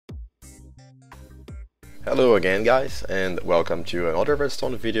Hello again guys, and welcome to another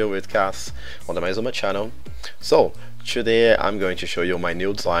redstone video with Cass on the Maizuma channel. So today I'm going to show you my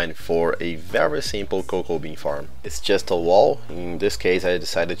new design for a very simple cocoa bean farm. It's just a wall. In this case I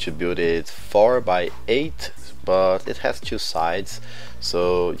decided to build it 4 by 8, but it has two sides,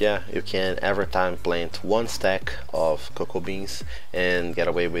 so yeah, you can every time plant one stack of cocoa beans and get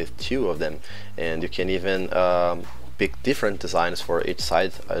away with two of them. And you can even pick different designs for each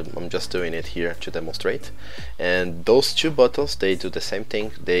side. I'm just doing it here to demonstrate. And those two buttons, they do the same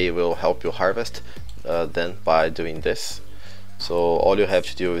thing. They will help you harvest then by doing this. So all you have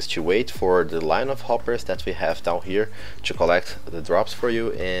to do is to wait for the line of hoppers that we have down here to collect the drops for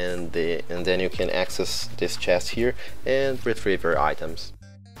you, and then you can access this chest here and retrieve your items.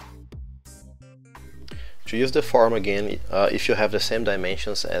 To use the farm again, if you have the same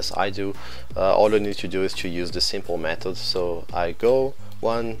dimensions as I do, all you need to do is to use the simple method. So I go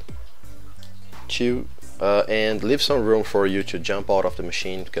 1, 2, and leave some room for you to jump out of the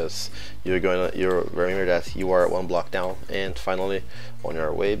machine, because you remember that you are one block down. And finally, on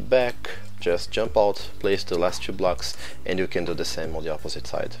your way back, just jump out, place the last 2 blocks, and you can do the same on the opposite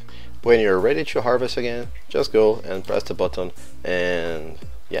side. When you're ready to harvest again, just go and press the button, and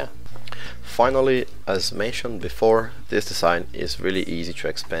yeah. Finally, as mentioned before, this design is really easy to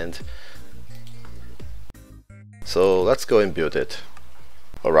expand. So let's go and build it.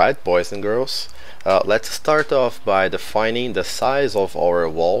 Alright, boys and girls, let's start off by defining the size of our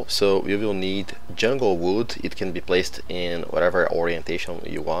wall. So we will need jungle wood. It can be placed in whatever orientation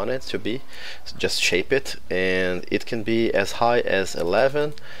you want it to be. So just shape it, and it can be as high as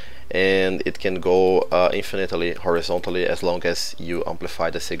 11, and it can go infinitely horizontally as long as you amplify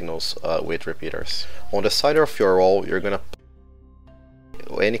the signals with repeaters. On the side of your wall, you're gonna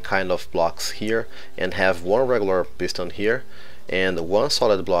put any kind of blocks here and have one regular piston here and one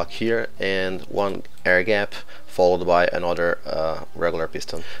solid block here and one air gap followed by another regular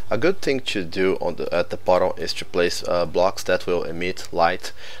piston. A good thing to do at the bottom is to place blocks that will emit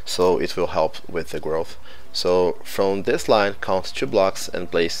light, so it will help with the growth. So from this line, count 2 blocks and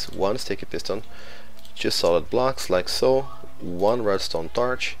place 1 sticky piston, 2 solid blocks like so, 1 redstone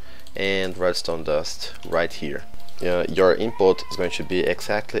torch, and redstone dust right here. Your input is going to be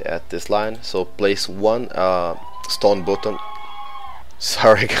exactly at this line, so place 1 stone button.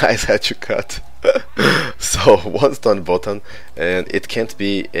 Sorry guys, I had to cut. So 1 stone button, and it can't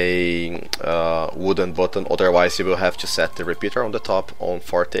be a wooden button, otherwise you will have to set the repeater on the top on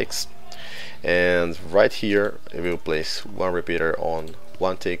 4 ticks. And right here we will place 1 repeater on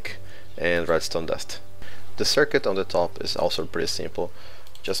 1 tick and redstone dust. The circuit on the top is also pretty simple.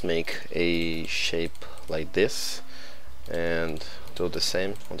 Just make a shape like this and do the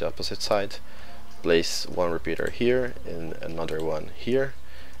same on the opposite side. Place 1 repeater here and another one here,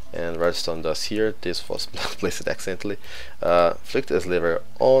 and redstone dust here. This was placed accidentally. Flick this lever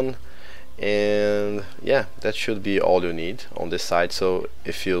on, and yeah, that should be all you need on this side. So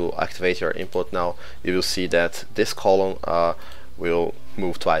if you activate your input now, you will see that this column will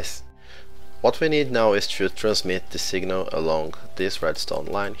move twice. What we need now is to transmit the signal along this redstone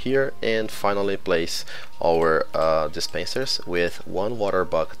line here, and finally place our dispensers with 1 water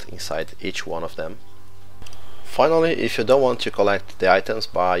bucket inside each one of them. Finally, if you don't want to collect the items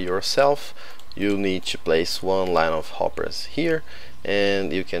by yourself, you need to place 1 line of hoppers here,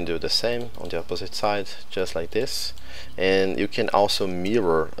 and you can do the same on the opposite side, just like this. And you can also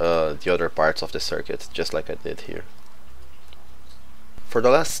mirror the other parts of the circuit, just like I did here. For the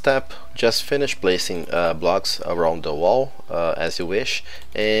last step, just finish placing blocks around the wall as you wish,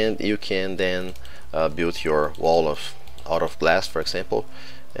 and you can then build your wall out of glass, for example,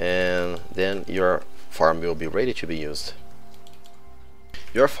 and then your farm will be ready to be used.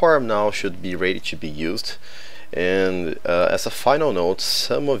 Your farm now should be ready to be used, and as a final note,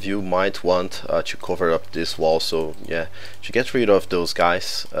 some of you might want to cover up this wall. So yeah, to get rid of those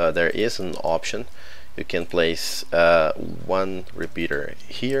guys, there is an option. You can place 1 repeater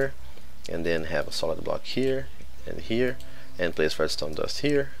here, and then have a solid block here, and place redstone dust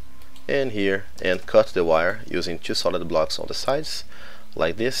here, and cut the wire using 2 solid blocks on the sides,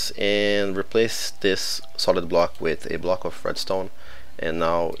 like this, and replace this solid block with a block of redstone. And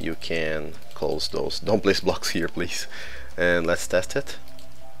now you can close those. Don't place blocks here, please. And let's test it.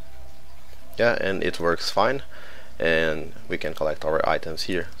 Yeah, and it works fine, and we can collect our items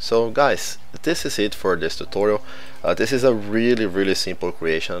here. So guys, this is it for this tutorial. This is a really simple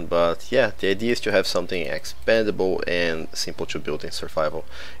creation, but yeah, the idea is to have something expandable and simple to build in survival.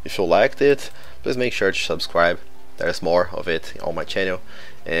 If you liked it, please make sure to subscribe. There's more of it on my channel,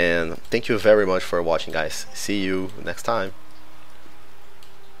 and thank you very much for watching, guys. See you next time.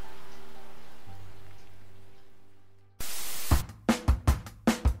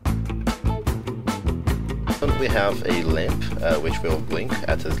 button we have a lamp which will blink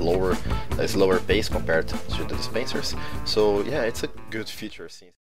at a slower pace compared to the dispensers. So yeah, it's a good feature.